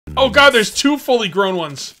Oh god, there's 2 fully grown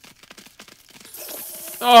ones.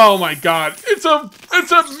 Oh my god. It's a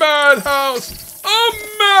madhouse. A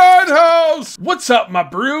madhouse! What's up, my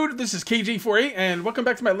brood? This is KJ48, and welcome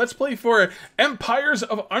back to my Let's Play for Empires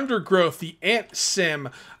of Undergrowth, the Ant Sim.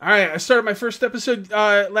 Alright, I started my first episode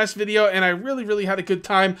last video, and I really had a good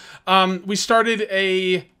time. We started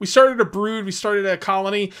a brood, we started a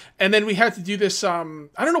colony, and then we had to do this, I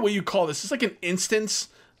don't know what you call this. It's like an instance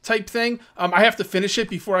type thing. I have to finish it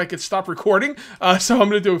before I could stop recording, so I'm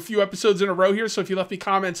going to do a few episodes in a row here. So if you left me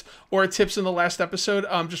comments or tips in the last episode,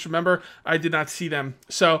 just remember I did not see them.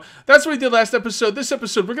 So that's what we did last episode. This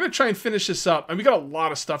episode, we're going to try and finish this up, and we got a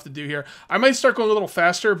lot of stuff to do here. I might start going a little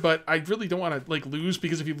faster, but I really don't want to like lose,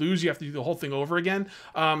 because if you lose, you have to do the whole thing over again.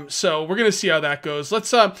 So we're going to see how that goes. Let's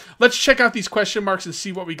check out these question marks and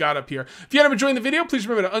see what we got up here. If you haven't enjoyed the video, please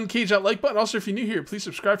remember to uncage that like button. Also, if you're new here, please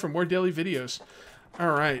subscribe for more daily videos.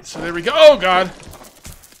 Alright, so there we go. Oh, God.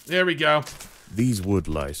 There we go. These wood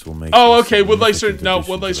lice will make... Oh, okay. Wood lice are not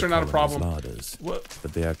a problem. What?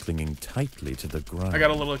 But they are clinging tightly to the ground. I got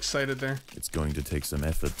a little excited there. It's going to take some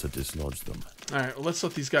effort to dislodge them. Alright, well, let's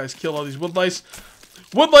let these guys kill all these wood lice.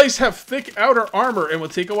 Wood lice have thick outer armor and will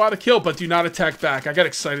take a while to kill, but do not attack back. I got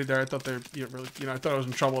excited there. I thought they're really, I thought I was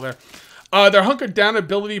in trouble there. Their hunkered down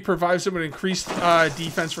ability provides them with increased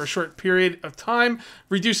defense for a short period of time,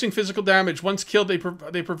 reducing physical damage. Once killed,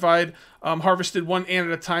 they provide harvested 1 ant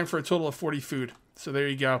at a time for a total of 40 food. So there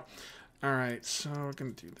you go. All right, so we're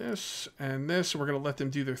gonna do this and this. We're gonna let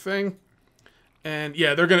them do their thing, and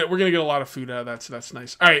yeah, we're gonna get a lot of food out of that. So that's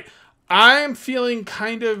nice. All right, I'm feeling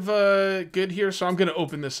kind of good here, so I'm gonna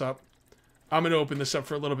open this up. I'm gonna open this up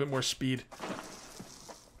for a little bit more speed.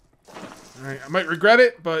 All right, I might regret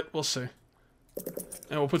it, but we'll see.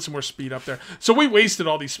 And we'll put some more speed up there. So we wasted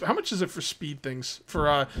all these. How much is it for speed things?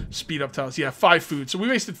 For speed up tiles? Yeah, 5 food. So we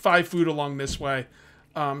wasted 5 food along this way.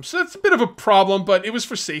 So that's a bit of a problem, but it was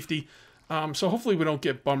for safety. So hopefully we don't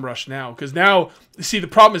get bum rushed now. Because now, see, the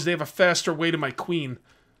problem is they have a faster way to my queen.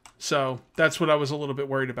 So that's what I was a little bit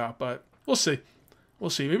worried about. But we'll see. We'll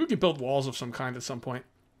see. Maybe we can build walls of some kind at some point.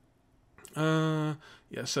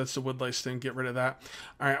 Yes, that's the wood lice thing. Get rid of that.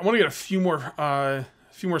 All right, I want to get a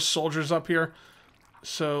few more soldiers up here.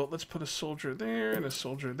 So let's put a soldier there and a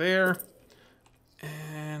soldier there.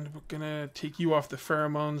 And we're gonna take you off the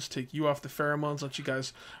pheromones. Take you off the pheromones. Let you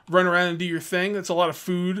guys run around and do your thing. That's a lot of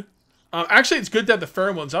food. Actually, it's good to have the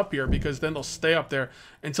pheromones up here, because then they'll stay up there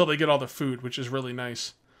until they get all the food, which is really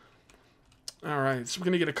nice. All right, so we're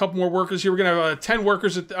gonna get a couple more workers here. We're gonna have 10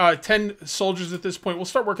 workers, 10 soldiers at this point. We'll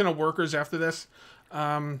start working on workers after this. We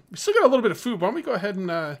still got a little bit of food. Why don't we go ahead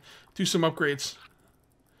and do some upgrades?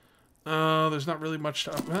 There's not really much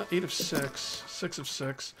to well, 8 of 6. 6 of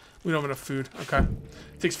 6. We don't have enough food. Okay.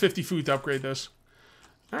 It takes 50 food to upgrade those.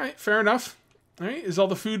 Alright, fair enough. Alright, is all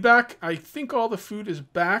the food back? I think all the food is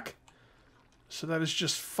back. So that is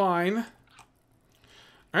just fine.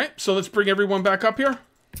 Alright, so let's bring everyone back up here.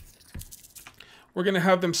 We're going to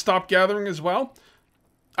have them stop gathering as well.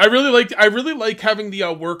 I really like having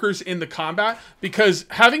the workers in the combat, because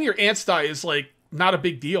having your ants die is like not a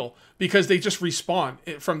big deal, because they just respawn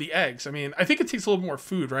from the eggs. I mean, I think it takes a little more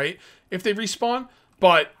food, right, if they respawn,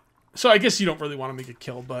 but so I guess you don't really want to make it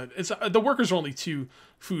kill, but it's the workers are only 2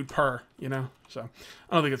 food per, you know, so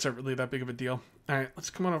I don't think it's really that big of a deal. All right, let's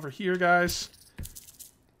come on over here, guys,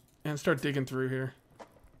 and start digging through here.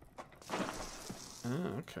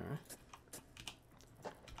 Oh, okay.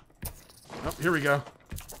 Oh, here we go.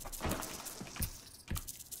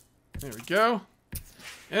 There we go.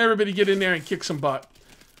 Everybody get in there and kick some butt.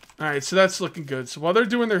 Alright, so that's looking good. So while they're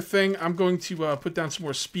doing their thing, I'm going to put down some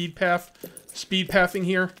more speed pathing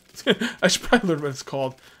here. I should probably learn what it's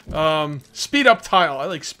called. Speed up tile. I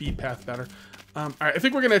like speed path better. Alright, I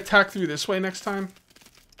think we're going to attack through this way next time,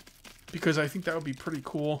 because I think that would be pretty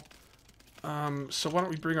cool. So why don't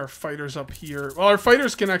we bring our fighters up here? Well, our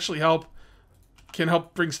fighters can actually help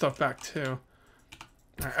bring stuff back too.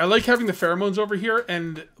 Right, I like having the pheromones over here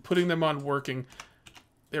and putting them on working.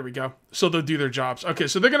 There we go. So they'll do their jobs. Okay,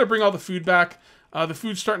 so they're going to bring all the food back. The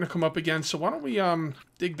food's starting to come up again. So why don't we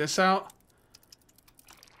dig this out?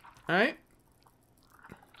 All right.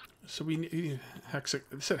 So we need it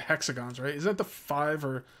said hexagons, right? Is that the 5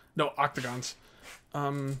 or no octagons?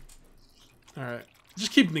 All right.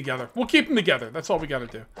 Just keep them together. We'll keep them together. That's all we got to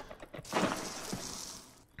do.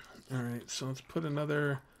 All right. So let's put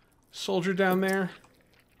another soldier down there.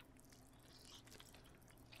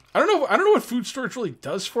 I don't know what food storage really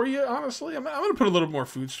does for you, honestly. I'm going to put a little more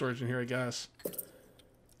food storage in here, I guess.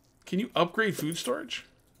 Can you upgrade food storage?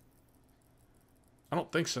 I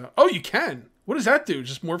don't think so. Oh, you can. What does that do?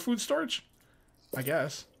 Just more food storage? I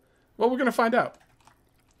guess. Well, we're going to find out.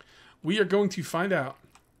 We are going to find out.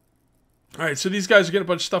 All right, so these guys are getting a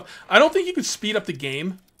bunch of stuff. I don't think you could speed up the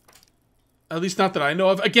game. At least not that I know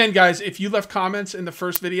of. Again, guys, if you left comments in the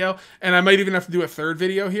first video, and I might even have to do a third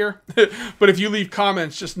video here, but if you leave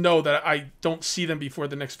comments, just know that I don't see them before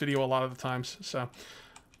the next video a lot of the times. So,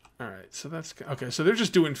 all right, so that's... Okay, so they're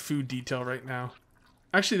just doing food detail right now.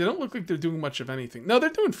 Actually, they don't look like they're doing much of anything. No, they're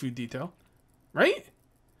doing food detail. Right?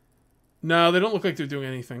 No, they don't look like they're doing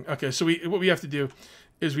anything. Okay, so what we have to do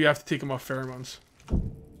is we have to take them off pheromones.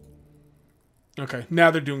 Okay,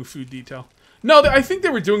 now they're doing food detail. No, I think they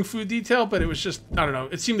were doing food detail, but it was just, I don't know.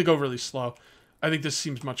 It seemed to go really slow. I think this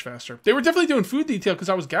seems much faster. They were definitely doing food detail because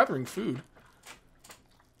I was gathering food.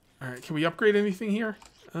 All right, can we upgrade anything here?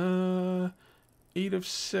 8 of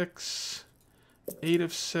 6. 8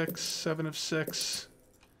 of 6. 7 of 6.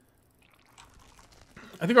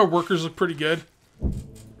 I think our workers look pretty good.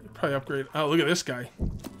 Probably upgrade. Oh, look at this guy.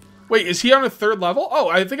 Wait, is he on a 3rd level? Oh,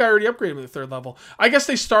 I think I already upgraded him to the 3rd level. I guess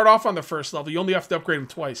they start off on the 1st level. You only have to upgrade him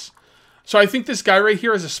twice. So I think this guy right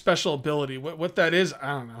here has a special ability. What that is,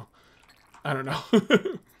 I don't know. I don't know.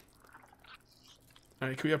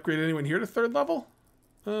 Alright, can we upgrade anyone here to 3rd level?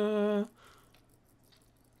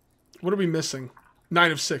 What are we missing?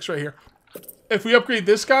 9 of 6 right here. If we upgrade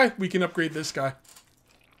this guy, we can upgrade this guy.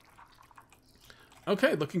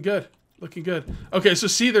 Okay, looking good. Looking good. Okay, so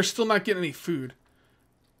see, they're still not getting any food.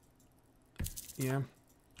 Yeah.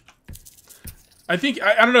 I think,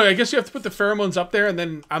 I don't know, I guess you have to put the pheromones up there, and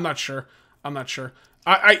then, I'm not sure. I'm not sure.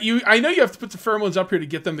 I know you have to put the pheromones up here to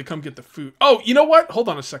get them to come get the food. Oh, you know what? Hold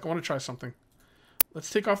on a second. I want to try something. Let's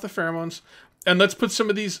take off the pheromones, and let's put some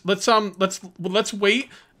of these, let's wait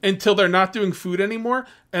until they're not doing food anymore,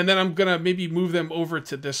 and then I'm gonna maybe move them over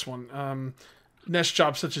to this one. Nest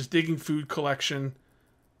jobs such as digging food collection.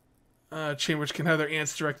 Chain which can have their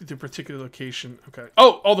ants directed to a particular location. Okay.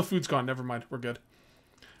 Oh, all the food's gone. Never mind. We're good.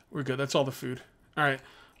 We're good. That's all the food. All right.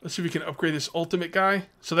 Let's see if we can upgrade this ultimate guy.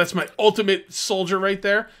 So that's my ultimate soldier right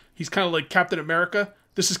there. He's kind of like Captain America.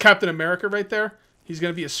 This is Captain America right there. He's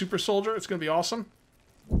going to be a super soldier. It's going to be awesome.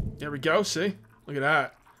 There we go. See? Look at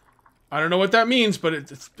that. I don't know what that means, but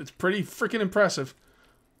it's pretty freaking impressive.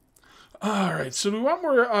 All right. So do we want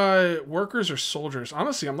more workers or soldiers?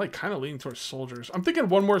 Honestly, I'm like kind of leaning towards soldiers. I'm thinking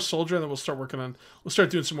one more soldier, and then we'll start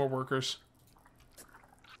doing some more workers.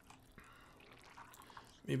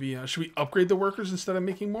 Maybe, should we upgrade the workers instead of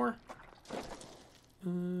making more?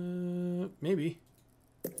 Maybe.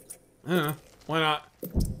 I don't know. Why not?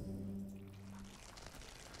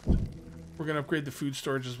 We're going to upgrade the food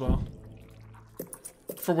storage as well.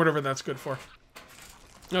 For whatever that's good for.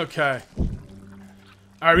 Okay.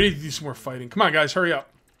 Alright, we need to do some more fighting. Come on, guys, hurry up.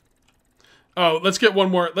 Oh, let's get one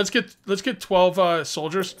more. Let's get 12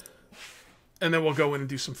 soldiers. And then we'll go in and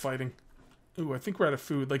do some fighting. Ooh, I think we're out of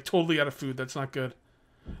food. Like, totally out of food. That's not good.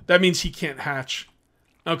 That means he can't hatch.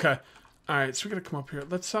 Okay. Alright, so we gotta come up here.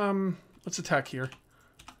 Let's attack here.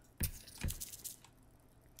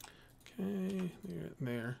 Okay,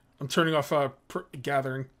 there. I'm turning off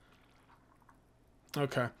gathering.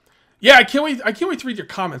 Okay. Yeah, I can't wait to read your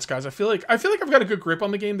comments, guys. I feel like I've got a good grip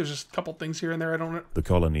on the game. There's just a couple things here and there I don't know. The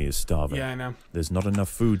colony is starving. Yeah, I know. There's not enough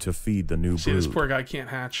food to feed the new See, brood. this poor guy can't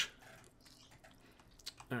hatch.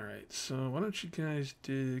 Alright, so why don't you guys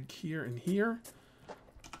dig here and here?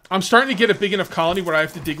 I'm starting to get a big enough colony where I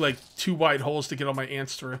have to dig like 2 wide holes to get all my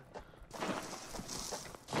ants through.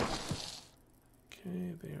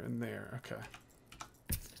 Okay, there and there. Okay.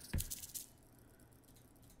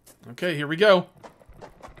 Okay, here we go.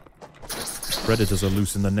 Predators are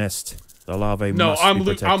loose in the nest. The larvae must be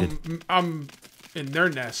protected. I'm in their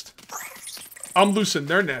nest. I'm loose in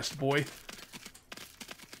their nest, boy.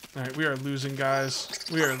 Alright, we are losing, guys.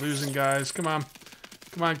 We are losing, guys. Come on.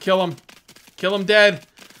 Come on, kill him. Kill him dead.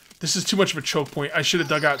 This is too much of a choke point. I should have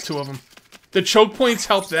dug out 2 of them. The choke points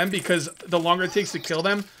help them because the longer it takes to kill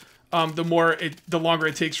them, the longer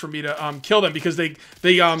it takes for me to kill them because they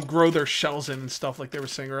grow their shells in and stuff like they were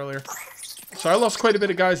saying earlier. So I lost quite a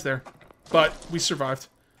bit of guys there, but we survived.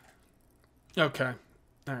 Okay.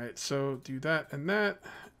 All right. So do that and that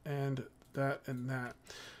and that and that.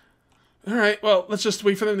 All right. Well, let's just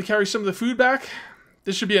wait for them to carry some of the food back.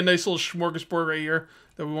 This should be a nice little smorgasbord right here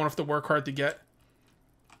that we won't have to work hard to get.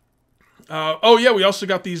 Oh yeah, we also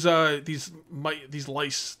got these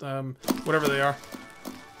lice, whatever they are.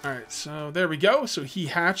 All right, so there we go. So he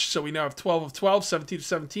hatched. So we now have 12 of 12, 17 to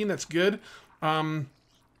 17. That's good. I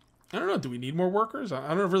don't know. Do we need more workers?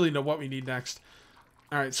 I don't really know what we need next.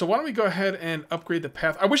 All right, so why don't we go ahead and upgrade the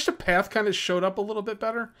path? I wish the path kind of showed up a little bit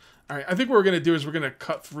better. All right, I think what we're gonna do is we're gonna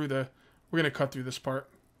cut through this part,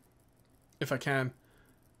 if I can.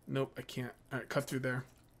 Nope, I can't. All right, cut through there.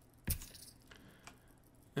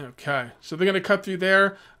 Okay, so they're gonna cut through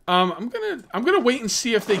there. I'm gonna wait and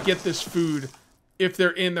see if they get this food, if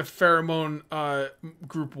they're in the pheromone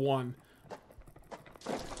group 1.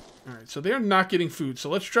 All right, so they are not getting food. So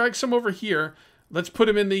let's drag some over here. Let's put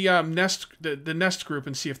them in the the nest group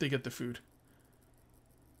and see if they get the food.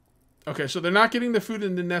 Okay, so they're not getting the food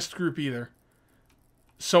in the nest group either.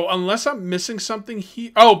 So unless I'm missing something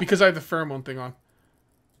here... Oh, because I have the pheromone thing on.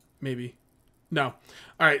 Maybe. No.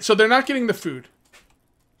 All right, so they're not getting the food.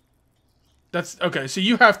 That's... Okay, so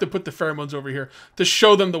you have to put the pheromones over here to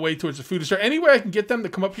show them the way towards the food. Is there any way I can get them to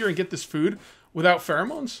come up here and get this food without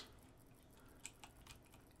pheromones?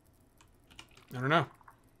 I don't know.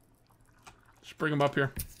 Just bring them up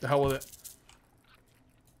here. The hell with it.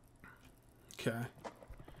 Okay.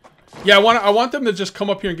 Yeah, I want them to just come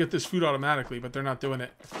up here and get this food automatically, but they're not doing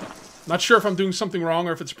it. Not sure if I'm doing something wrong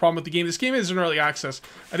or if it's a problem with the game. This game is in early access.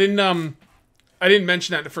 I didn't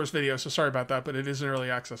mention that in the first video, so sorry about that, but it is in early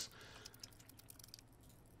access.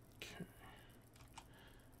 Okay.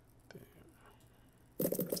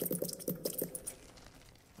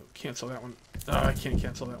 Oh, cancel that one. Oh, I can't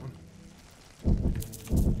cancel that one.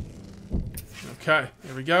 Okay,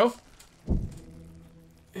 there we go.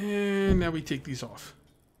 And now we take these off.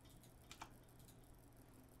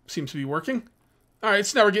 Seems to be working. All right,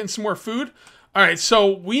 so now we're getting some more food. All right,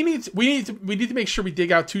 so we need to make sure we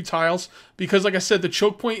dig out 2 tiles because, like I said, the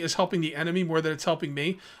choke point is helping the enemy more than it's helping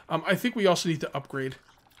me. I think we also need to upgrade.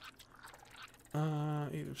 8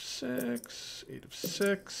 of 6, 8 of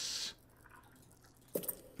 6.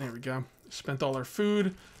 There we go. Spent all our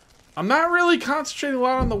food. I'm not really concentrating a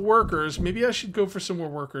lot on the workers. Maybe I should go for some more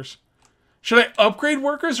workers. Should I upgrade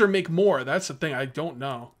workers or make more? That's the thing. I don't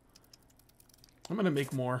know. I'm going to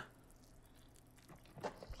make more.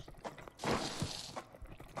 And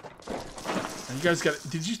you guys got...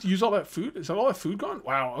 Did you use all that food? Is that all that food gone?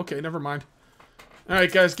 Wow. Okay, never mind. All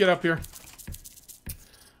right, guys, get up here.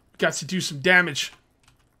 We got to do some damage.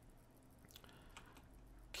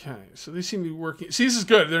 Okay, so they seem to be working. See, this is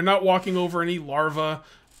good. They're not walking over any larvae.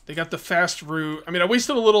 They got the fast route. I mean, I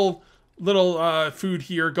wasted a little food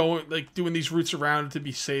here going, like, doing these routes around to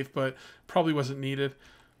be safe, but probably wasn't needed.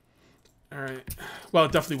 All right. Well,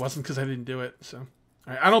 it definitely wasn't because I didn't do it. So, all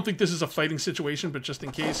right. I don't think this is a fighting situation, but just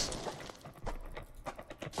in case.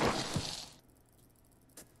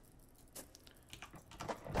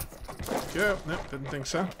 Go. Nope, didn't think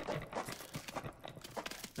so.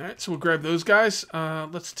 All right, so we'll grab those guys.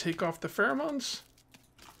 Let's take off the pheromones.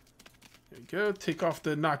 There we go. Take off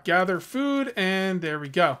the not gather food, and there we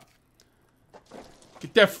go.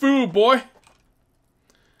 Get that food, boy.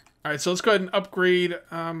 All right, so let's go ahead and upgrade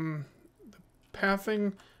the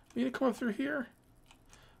pathing. We need to come up through here,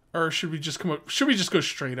 or should we just come up? Should we just go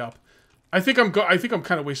straight up? I think I'm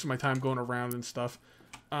kind of wasting my time going around and stuff.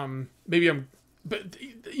 Maybe I'm. But,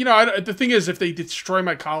 you know, the thing is, if they destroy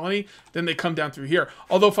my colony, then they come down through here.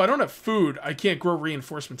 Although, if I don't have food, I can't grow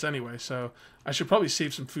reinforcements anyway, so I should probably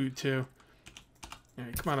save some food, too. All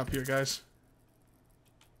right, come on up here, guys.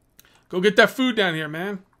 Go get that food down here,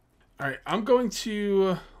 man. All right, I'm going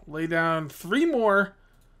to lay down 3 more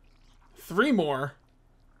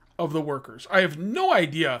of the workers. I have no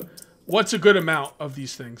idea what's a good amount of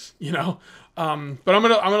these things, you know? But I'm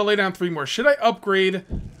gonna lay down 3 more. Should I upgrade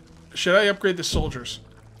the soldiers?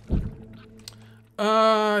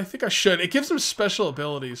 I think I should. It gives them special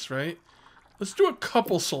abilities, right? Let's do a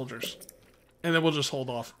couple soldiers. And then we'll just hold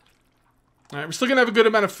off. Alright, we're still going to have a good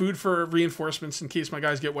amount of food for reinforcements in case my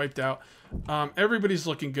guys get wiped out. Everybody's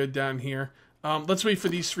looking good down here. Let's wait for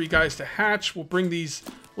these 3 guys to hatch. We'll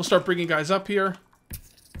start bringing guys up here.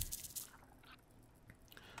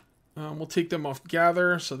 We'll take them off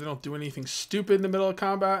gather so they don't do anything stupid in the middle of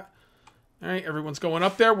combat. All right, everyone's going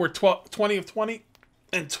up there. We're 20 of 20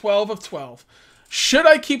 and 12 of 12. Should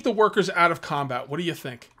I keep the workers out of combat? What do you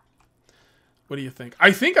think? What do you think?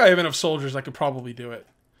 I think I have enough soldiers I could probably do it.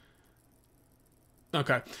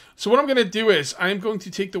 Okay, so what I'm going to do is I'm going to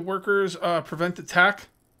take the workers, prevent attack,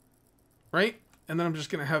 right? And then I'm just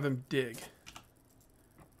going to have them dig.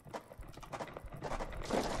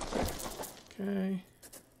 Okay.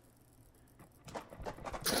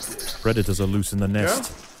 Predators are loose in the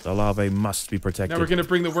nest. Yeah. The larvae must be protected. Now we're going to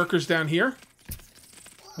bring the workers down here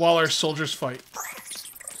while our soldiers fight.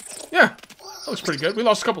 Yeah, that looks pretty good. We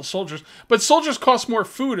lost a couple soldiers, but soldiers cost more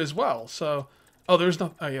food as well. So, there's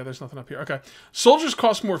nothing up here. Okay, soldiers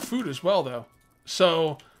cost more food as well, though.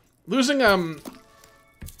 So, losing a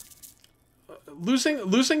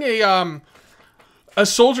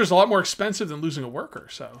soldier is a lot more expensive than losing a worker.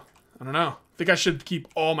 So, I don't know. I think I should keep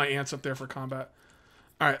all my ants up there for combat.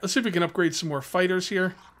 All right, let's see if we can upgrade some more fighters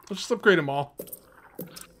here. Let's just upgrade them all.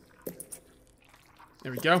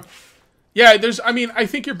 There we go. Yeah, I mean, I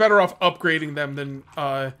think you're better off upgrading them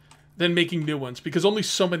than making new ones, because only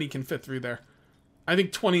so many can fit through there. I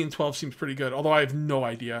think 20 and 12 seems pretty good, although I have no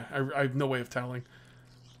idea. I have no way of telling.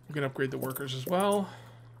 We're going to upgrade the workers as well.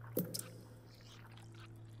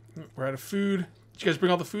 We're out of food. Did you guys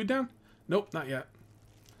bring all the food down? Nope, not yet.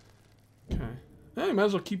 Okay. Hey, might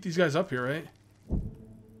as well keep these guys up here, right?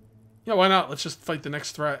 Yeah, why not? Let's just fight the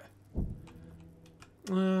next threat.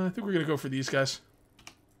 I think we're going to go for these guys.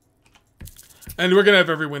 And we're going to have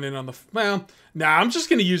everyone in on the... Well, nah, I'm just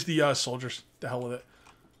going to use the soldiers. The hell with it.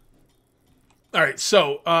 Alright,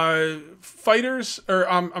 so, fighters... Or,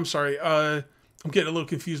 I'm sorry. I'm getting a little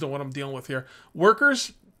confused on what I'm dealing with here.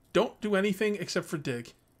 Workers, don't do anything except for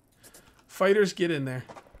dig. Fighters, get in there.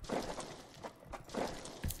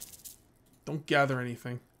 Don't gather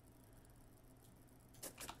anything.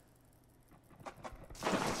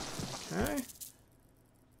 Okay.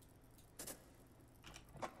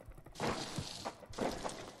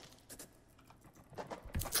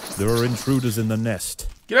 There are intruders in the nest.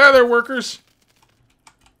 Get out of there, workers!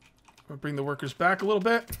 I'll bring the workers back a little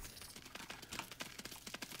bit.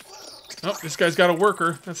 Oh, this guy's got a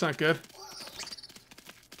worker. That's not good.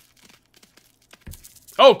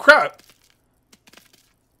 Oh, crap!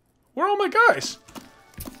 Where are all my guys?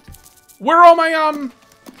 Where are all my,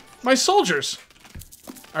 my soldiers?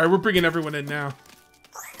 Alright, we're bringing everyone in now.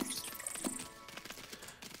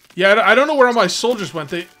 Yeah, I don't know where all my soldiers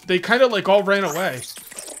went. They kind of, like, all ran away.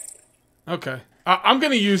 Okay. I'm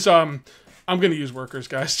gonna use workers,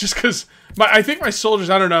 guys, just because I think my soldiers,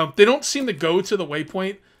 I don't know, they don't seem to go to the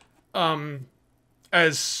waypoint,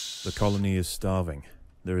 as... The colony is starving.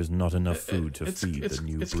 There is not enough food to feed the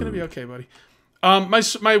new brood. It's gonna be okay, buddy.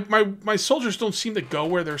 My soldiers don't seem to go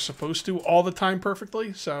where they're supposed to all the time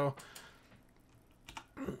perfectly, so...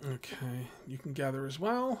 Okay, you can gather as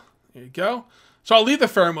well. There you go. So I'll leave the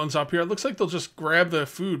pheromones up here. It looks like they'll just grab the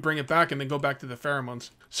food, bring it back, and then go back to the pheromones.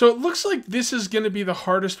 So it looks like this is going to be the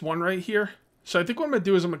hardest one right here. So I think what I'm going to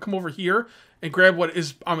do is I'm going to come over here and grab what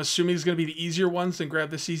is, I'm assuming is going to be the easier ones, and grab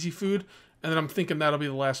this easy food. And then I'm thinking that'll be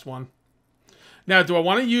the last one. Now, do I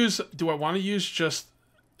want to use just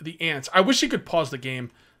the ants? I wish you could pause the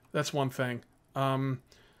game. That's one thing. All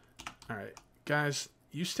right, guys,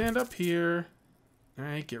 you stand up here. All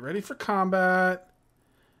right, get ready for combat.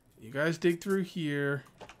 You guys dig through here.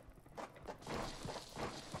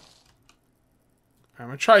 I'm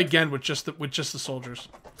gonna try again with just the soldiers.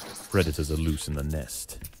 Predators are loose in the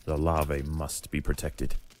nest. The larvae must be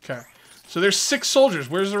protected. Okay, so there's 6 soldiers.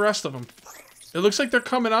 Where's the rest of them? It looks like they're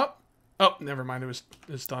coming up. Oh, never mind.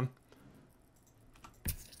 It's done.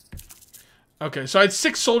 Okay, so I had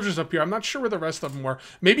 6 soldiers up here. I'm not sure where the rest of them were.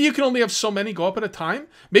 Maybe you can only have so many go up at a time.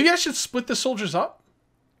 Maybe I should split the soldiers up.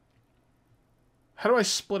 How do I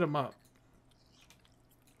split them up?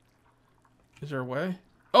 Is there a way?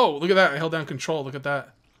 Oh, look at that. I held down control. Look at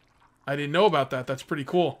that. I didn't know about that. That's pretty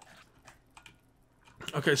cool.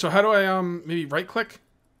 Okay, so how do I, maybe right-click?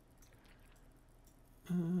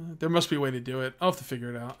 There must be a way to do it. I'll have to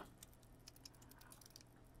figure it out.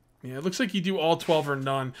 Yeah, it looks like you do all 12 or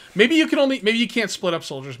none. Maybe you can only... Maybe you can't split up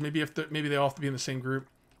soldiers. Maybe maybe they all have to be in the same group.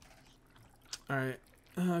 Alright.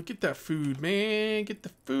 Get that food, man. Get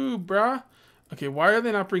the food, brah. Okay, why are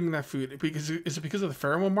they not bringing that food? Is it because of the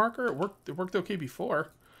pheromone marker? It worked okay before.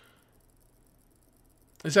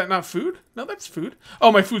 Is that not food? No, that's food.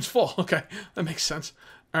 Oh, my food's full. Okay, that makes sense.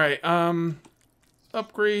 All right,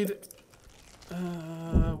 upgrade.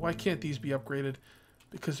 Why can't these be upgraded?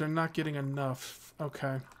 Because they're not getting enough.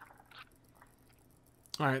 Okay.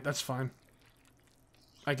 All right, that's fine.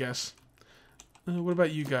 I guess. What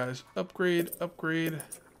about you guys? Upgrade, upgrade,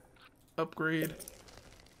 upgrade.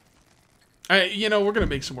 You know, we're gonna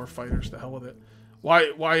make some more fighters. The hell with it.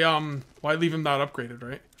 Why leave them not upgraded,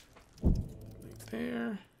 right? Right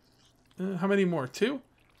there. How many more? 2?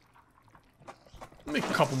 I'll make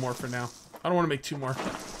a couple more for now. I don't want to make 2 more.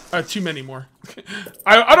 Too many more.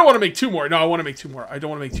 I don't want to make 2 more. No, I want to make 2 more. I don't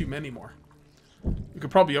want to make too many more. We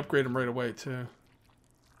could probably upgrade them right away too.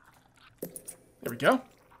 There we go.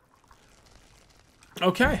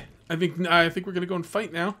 Okay, I think we're gonna go and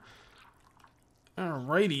fight now.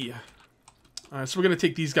 Alrighty. Alright, so we're gonna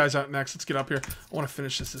take these guys out next. Let's get up here. I want to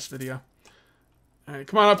finish this video. Alright,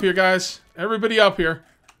 come on up here, guys. Everybody up here.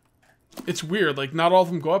 It's weird, like, not all of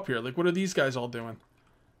them go up here. Like, what are these guys all doing?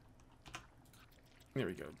 There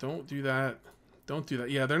we go. Don't do that. Don't do that.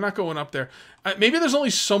 Yeah, they're not going up there. Maybe there's only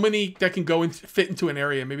so many that can go and fit into an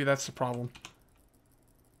area. Maybe that's the problem.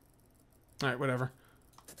 Alright, whatever.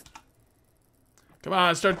 Come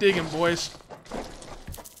on, start digging, boys.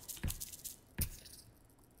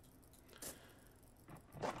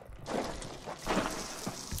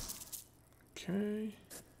 Okay.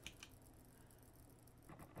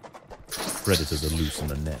 Predators are loose in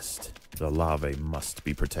the nest. The larvae must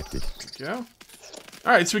be protected. There we go.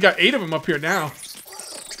 All right, so we got 8 of them up here now.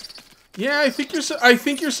 Yeah, I think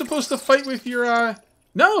you're supposed to fight with your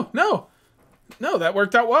No, that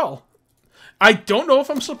worked out well. I don't know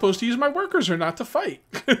if I'm supposed to use my workers or not to fight.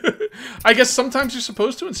 I guess sometimes you're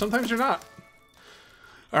supposed to and sometimes you're not.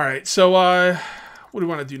 All right, so what do we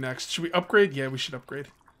want to do next? Should we upgrade? Yeah, we should upgrade.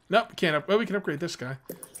 Nope, we can't well, we can upgrade this guy.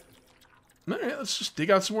 All right, let's just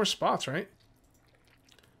dig out some more spots, right?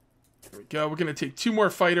 There we go. We're going to take 2 more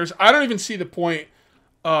fighters. I don't even see the point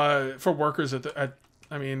for workers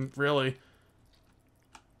I mean, really.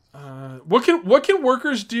 What can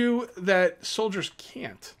workers do that soldiers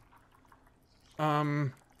can't?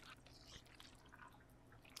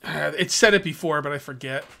 It said it before, but I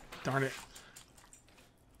forget. Darn it.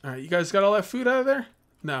 All right, you guys got all that food out of there?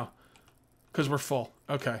 No, because we're full.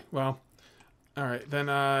 Okay, well, all right, then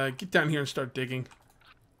get down here and start digging.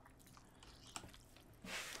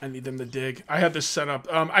 I need them to dig. I have this set up.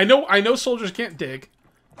 I know soldiers can't dig,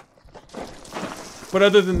 but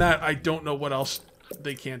other than that, I don't know what else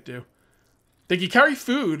they can't do. They can carry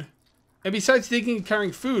food, and besides digging and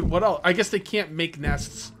carrying food, what else? I guess they can't make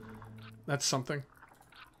nests. That's something.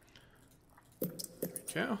 There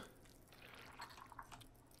we go.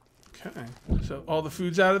 Okay, so all the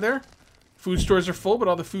food's out of there. Food stores are full, but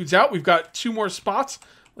all the food's out. We've got 2 more spots.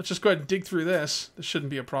 Let's just go ahead and dig through this. This shouldn't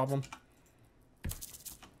be a problem.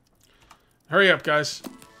 Hurry up, guys.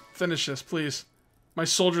 Finish this, please. My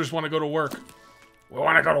soldiers want to go to work. We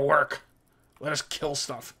want to go to work. Let us kill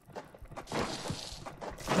stuff.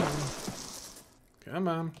 Come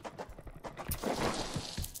on.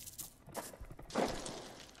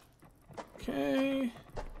 Okay.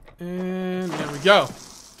 And there we go.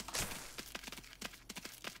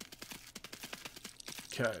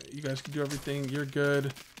 Okay, you guys can do everything. You're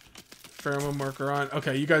good. Pheromone marker on.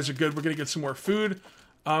 Okay, you guys are good. We're gonna get some more food.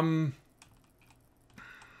 I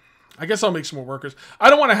guess I'll make some more workers. I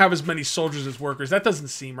don't want to have as many soldiers as workers. That doesn't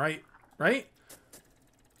seem right. Right?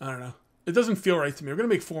 I don't know. It doesn't feel right to me. We're gonna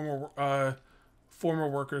make 4 more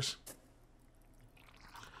workers.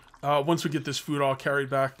 Once we get this food all carried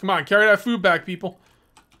back. Come on, carry that food back, people.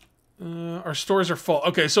 Our stores are full.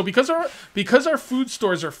 Okay, so because our food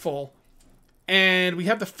stores are full, and we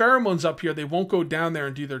have the pheromones up here, they won't go down there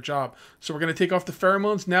and do their job. So we're going to take off the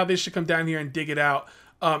pheromones. Now they should come down here and dig it out.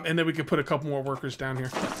 And then we can put a couple more workers down here.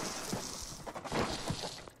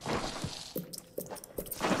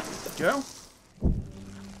 Go.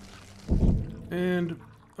 And,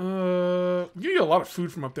 we get a lot of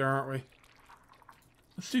food from up there, aren't we?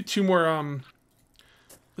 Let's do 2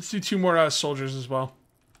 more, soldiers as well.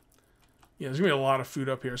 Yeah, there's gonna be a lot of food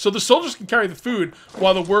up here. So the soldiers can carry the food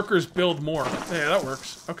while the workers build more. Yeah, that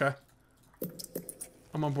works. Okay.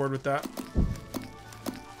 I'm on board with that.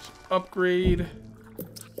 So upgrade.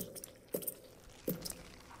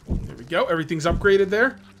 There we go. Everything's upgraded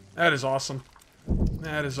there. That is awesome.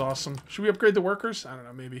 That is awesome. Should we upgrade the workers? I don't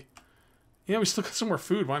know, maybe. Yeah, we still got some more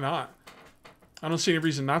food. Why not? I don't see any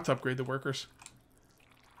reason not to upgrade the workers.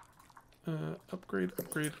 Upgrade.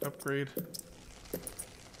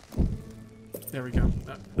 There we go.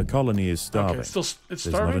 The colony is starving. Okay, it's There's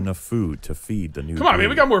starving. not enough food to feed the new Come on, man.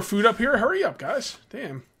 brood. We got more food up here. Hurry up, guys.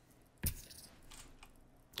 Damn.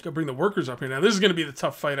 Gotta bring the workers up here now. This is gonna be the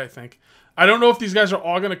tough fight, I think. I don't know if these guys are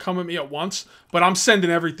all gonna come at me at once, but I'm sending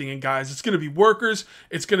everything in, guys. It's gonna be workers.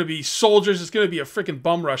 It's gonna be soldiers. It's gonna be a freaking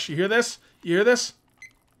bum rush. You hear this? You hear this?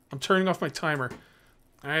 I'm turning off my timer.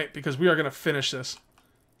 All right, because we are gonna finish this.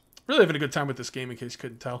 Really having a good time with this game, in case you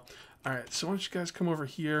couldn't tell. All right, so why don't you guys come over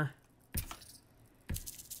here?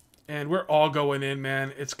 And we're all going in,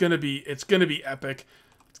 man. It's gonna be epic.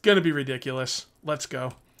 It's gonna be ridiculous. Let's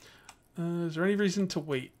go. Is there any reason to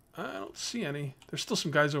wait? I don't see any. There's still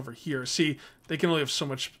some guys over here. See, they can only have so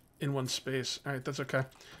much in one space. All right, that's okay.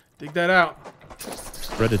 Dig that out.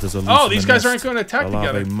 Predators are loose Oh, in these the guys nest. aren't going to attack The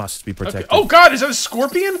larvae together. must be protected. Okay. Oh God, is that a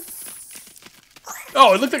scorpion?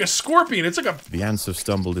 Oh, it looked like a scorpion. It's like a. The ants have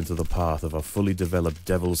stumbled into the path of a fully developed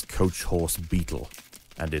devil's coach horse beetle,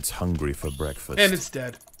 and it's hungry for breakfast. And it's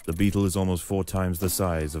dead. The beetle is almost 4 times the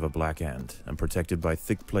size of a black ant, and protected by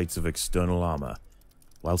thick plates of external armor.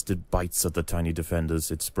 Whilst it bites at the tiny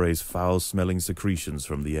defenders, it sprays foul-smelling secretions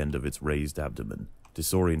from the end of its raised abdomen,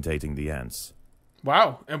 disorientating the ants.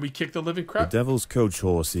 Wow, and we kicked the living The crap. devil's coach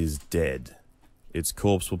horse is dead. Its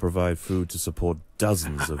corpse will provide food to support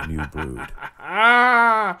dozens of new brood.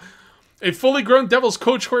 Ah! A fully grown devil's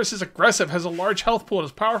coach horse is aggressive, has a large health pool, and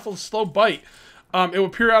is powerful, slow bite. It will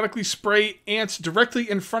periodically spray ants directly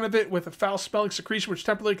in front of it with a foul-smelling secretion, which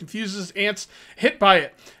temporarily confuses ants hit by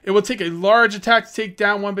it. It will take a large attack to take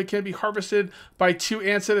down one, but can be harvested by 2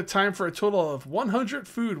 ants at a time for a total of 100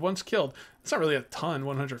 food once killed. It's not really a ton,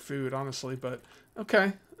 100 food, honestly, but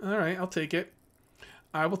okay. All right, I'll take it.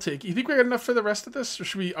 I will take it. You think we got enough for the rest of this, or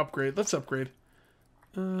should we upgrade? Let's upgrade.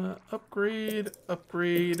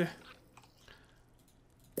 Upgrade.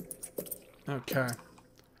 Okay.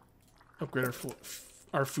 Upgrade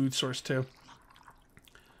our food source, too.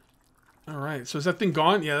 Alright, so is that thing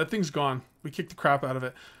gone? Yeah, that thing's gone. We kicked the crap out of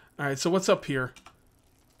it. Alright, so what's up here?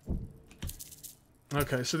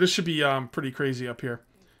 Okay, so this should be pretty crazy up here.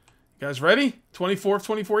 You guys ready? 24 of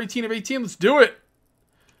 24, 18 of 18. Let's do it!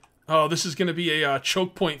 Oh, this is going to be a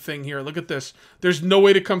choke point thing here. Look at this. There's no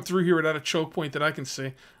way to come through here without a choke point that I can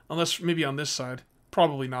see. Unless maybe on this side.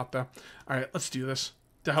 Probably not, though. Alright, let's do this.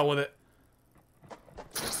 To hell with it.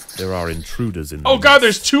 There are intruders in the Oh god,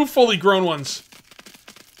 there's 2 fully grown ones.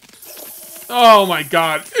 Oh my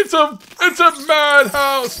god. It's a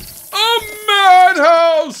madhouse. A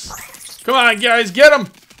madhouse. Come on, guys, get him.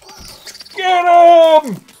 Get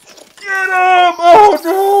him. Get him. Oh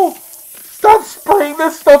no. Stop spraying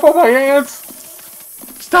this stuff on my hands.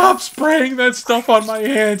 Stop spraying that stuff on my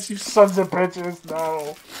hands, you sons of bitches.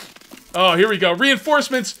 No. Oh, here we go.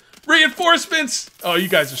 Reinforcements. Reinforcements. Oh, you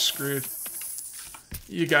guys are screwed.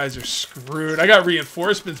 You guys are screwed. I got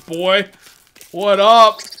reinforcements, boy. What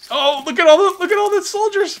up? Oh, look at all the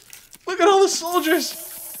soldiers. Look at all the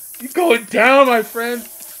soldiers. You're going down, my friend.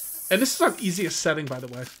 And this is on easiest setting, by the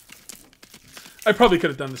way. I probably could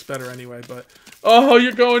have done this better anyway, but oh,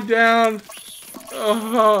 you're going down.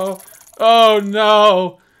 Oh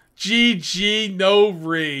no. GG no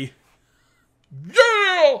re.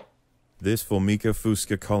 Yeah! This Formica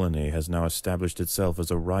Fusca colony has now established itself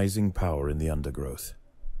as a rising power in the Undergrowth.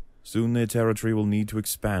 Soon their territory will need to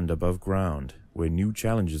expand above ground, where new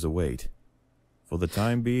challenges await. For the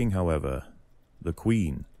time being, however, the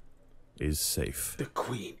Queen is safe. The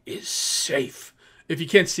Queen is safe. If you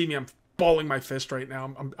can't see me, I'm balling my fist right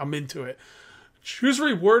now. I'm into it. Choose a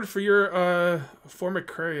reward for your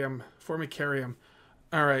formicarium.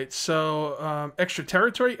 Alright, so extra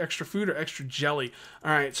territory, extra food, or extra jelly.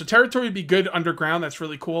 Alright, so territory would be good underground. That's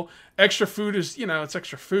really cool. Extra food is, you know, it's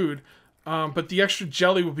extra food. But the extra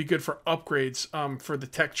jelly would be good for upgrades for the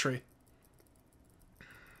tech tree.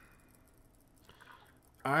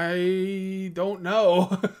 I don't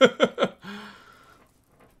know.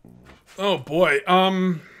 Oh boy.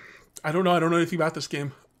 I don't know. I don't know anything about this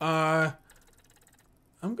game. I'm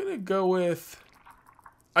gonna go with...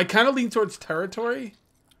 I kind of lean towards territory.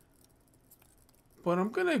 But I'm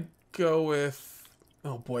gonna go with...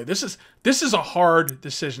 Oh boy, this is a hard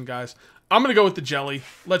decision, guys. I'm gonna go with the jelly.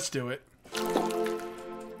 Let's do it.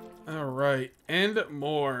 Alright. End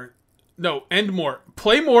more. No, end more.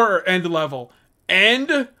 Play more or end level?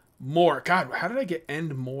 End more. God, how did I get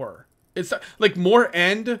end more? It's like more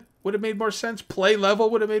end would have made more sense. Play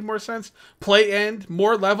level would have made more sense. Play end,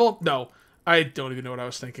 more level? No. I don't even know what I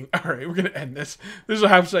was thinking. Alright, we're gonna end this. This is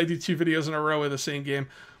what happens when I do 2 videos in a row of the same game.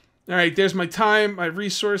 Alright, there's my time, my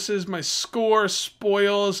resources, my score,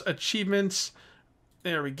 spoils, achievements.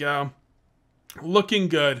 There we go. Looking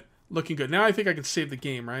good. Looking good. Now I think I can save the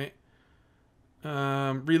game, right?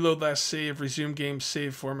 Reload last save, resume game,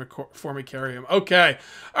 save formicarium. Okay.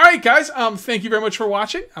 Alright, guys. Thank you very much for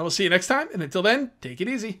watching. I will see you next time, and until then, take it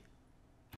easy.